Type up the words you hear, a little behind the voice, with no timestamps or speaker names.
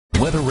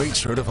Weather Rate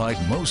certified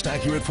most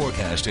accurate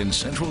forecast in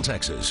Central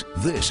Texas.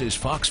 This is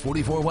Fox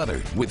 44 Weather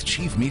with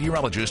Chief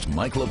Meteorologist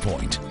Mike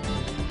LaPoint.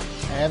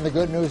 And the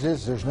good news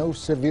is there's no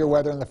severe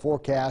weather in the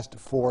forecast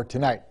for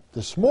tonight.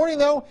 This morning,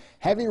 though,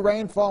 heavy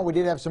rainfall. We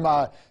did have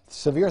some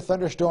severe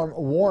thunderstorm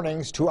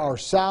warnings to our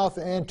south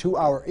and to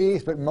our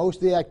east, but most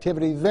of the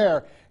activity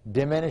there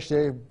diminished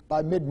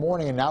by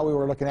mid-morning, and now we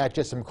were looking at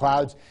just some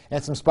clouds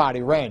and some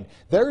spotty rain.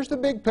 There's the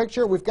big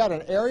picture. We've got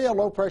an area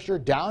low pressure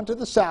down to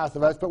the south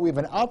of us, but we have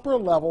an upper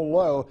level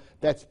low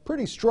that's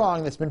pretty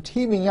strong that's been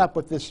teaming up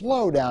with this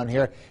low down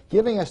here,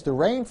 giving us the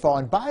rainfall.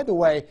 And by the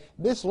way,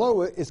 this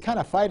low is kind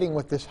of fighting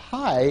with this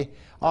high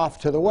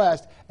off to the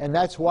west, and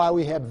that's why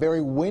we have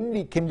very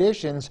windy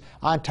conditions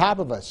on top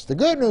of us. The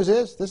good news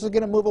is this is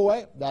going to move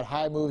away. That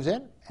high moves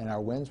in, and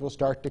our winds will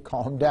start to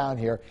calm down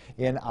here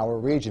in our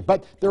region.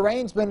 But the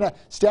rain's been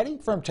steady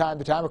from time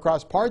to time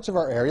across parts of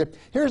our area.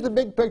 Here's the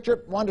big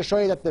picture. Wanted to show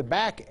you that the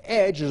back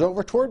edge is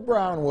over toward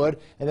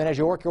Brownwood, and then as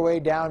you work your way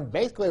down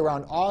basically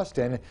around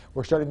Austin,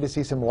 we're starting to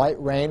see some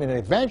light rain, and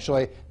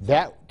eventually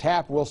that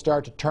tap will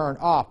start to turn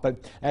off. But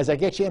as I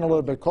get you in a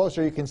little bit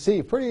closer, you can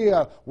see pretty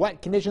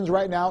wet conditions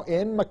right now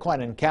in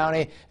McLennan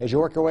County. As you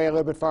work your way a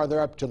little bit farther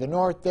up to the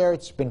north there,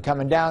 it's been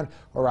coming down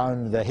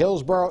around the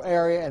Hillsborough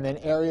area, and then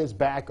areas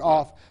back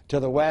off to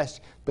the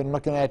west. Been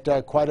looking at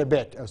quite a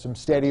bit of some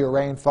steadier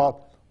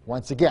rainfall.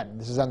 Once again,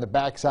 this is on the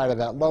backside of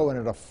that low, and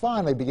it'll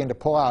finally begin to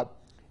pull out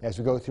as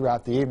we go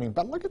throughout the evening.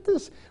 But look at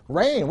this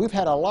rain. We've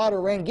had a lot of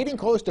rain, getting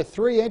close to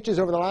 3 inches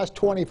over the last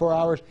 24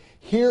 hours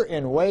here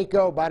in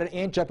Waco, about an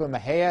inch up in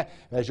Mejia.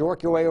 As you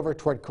work your way over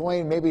toward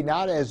Killeen, maybe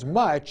not as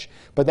much,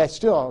 but that's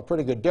still a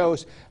pretty good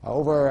dose.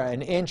 Over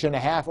an inch and a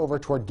half over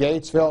toward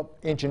Gatesville,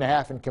 inch and a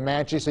half in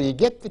Comanche. So you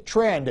get the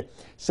trend.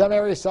 Some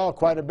areas saw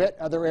quite a bit.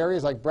 Other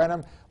areas like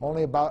Brenham,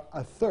 only about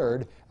a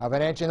third of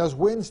an inch. And those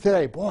winds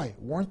today, boy,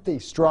 weren't they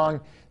strong.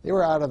 They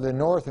were out of the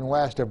north and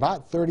west,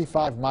 about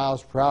 35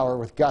 miles per hour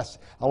with gusts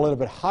a little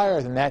bit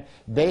higher than that.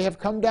 They have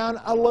come down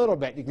a little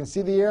bit. You can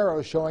see the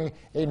arrows showing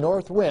a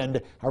north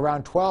wind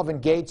around 12 in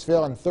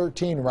Gatesville and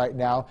 13 right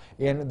now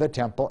in the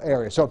Temple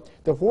area. So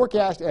the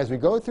forecast as we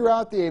go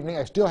throughout the evening,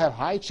 I still have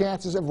high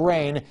chances of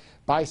rain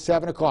by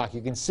 7 o'clock.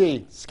 You can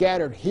see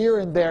scattered here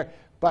and there.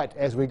 But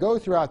as we go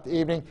throughout the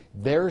evening,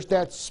 there's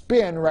that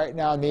spin right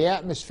now in the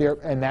atmosphere,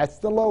 and that's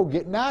the low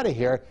getting out of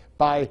here.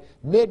 By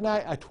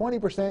midnight, a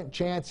 20%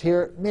 chance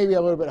here, maybe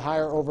a little bit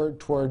higher over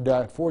toward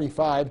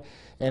 45.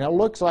 And it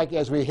looks like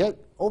as we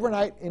hit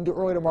overnight into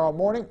early tomorrow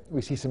morning,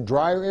 we see some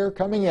drier air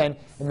coming in,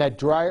 and that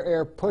drier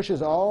air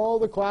pushes all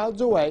the clouds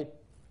away.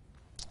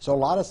 So a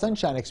lot of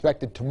sunshine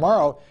expected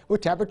tomorrow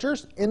with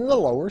temperatures in the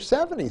lower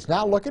 70s.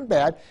 Not looking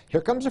bad.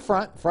 Here comes the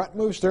front. Front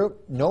moves through.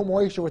 No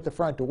moisture with the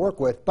front to work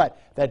with, but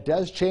that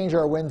does change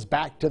our winds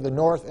back to the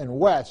north and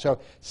west. So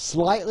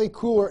slightly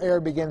cooler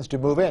air begins to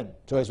move in.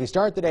 So as we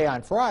start the day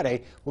on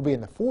Friday, we'll be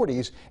in the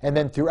 40s, and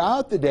then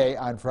throughout the day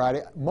on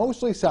Friday,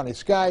 mostly sunny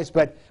skies,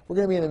 but we're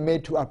going to be in the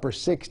mid to upper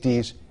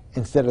 60s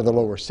instead of the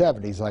lower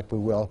 70s like we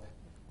will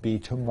be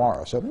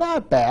tomorrow. So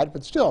not bad,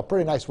 but still a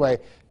pretty nice way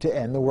to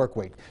end the work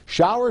week.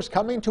 Showers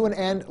coming to an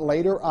end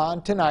later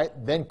on tonight,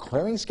 then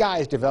clearing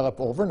skies develop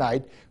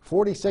overnight.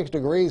 46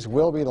 degrees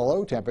will be the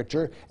low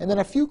temperature, and then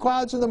a few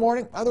clouds in the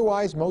morning,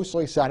 otherwise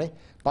mostly sunny,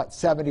 about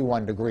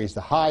 71 degrees the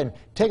high. And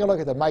take a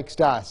look at the Mike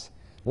Stoss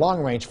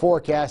long-range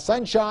forecast.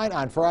 Sunshine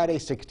on Friday,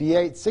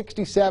 68,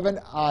 67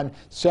 on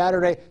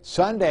Saturday.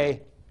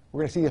 Sunday,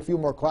 we're going to see a few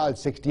more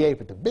clouds, 68,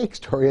 but the big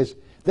story is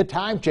the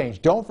time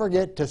change. Don't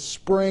forget to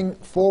spring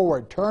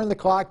forward. Turn the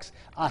clocks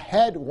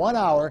ahead 1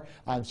 hour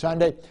on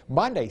Sunday.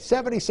 Monday,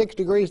 76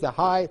 degrees the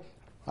high.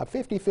 A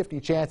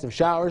 50-50 chance of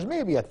showers,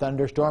 maybe a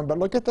thunderstorm, but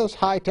look at those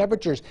high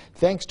temperatures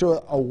thanks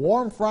to a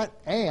warm front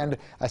and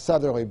a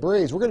southerly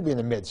breeze. We're going to be in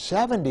the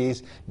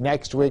mid-70s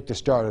next week to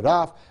start it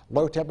off.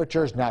 Low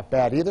temperatures, not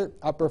bad either.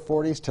 Upper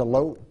 40s to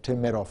low to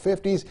middle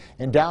 50s.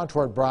 And down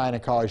toward Bryan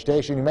and College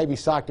Station, you may be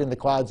socked in the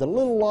clouds a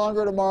little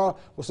longer tomorrow.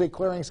 We'll see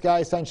clearing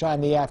skies, sunshine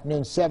in the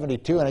afternoon,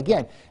 72. And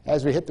again,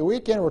 as we hit the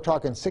weekend, we're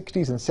talking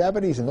 60s and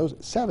 70s, and those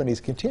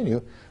 70s continue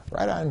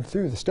right on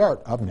through the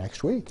start of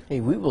next week.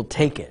 Hey, we will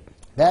take it.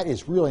 That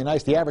is really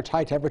nice. The average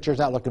high temperature is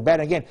not looking bad.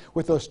 Again,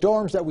 with those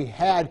storms that we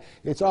had,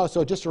 it's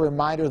also just a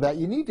reminder that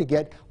you need to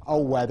get a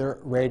weather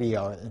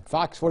radio. And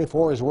Fox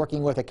 44 is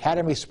working with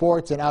Academy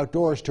Sports and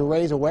Outdoors to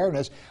raise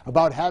awareness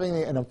about having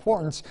an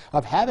importance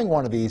of having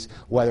one of these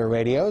weather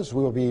radios.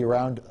 We will be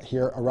around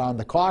here around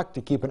the clock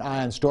to keep an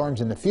eye on storms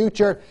in the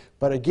future.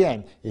 But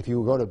again, if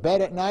you go to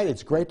bed at night,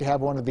 it's great to have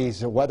one of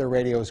these weather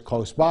radios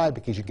close by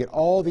because you get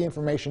all the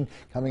information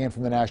coming in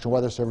from the National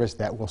Weather Service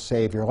that will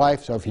save your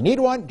life. So if you need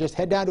one, just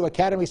head down to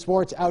Academy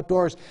Sports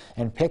Outdoors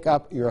and pick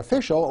up your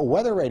official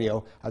weather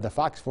radio of the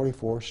Fox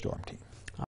 44 Storm Team.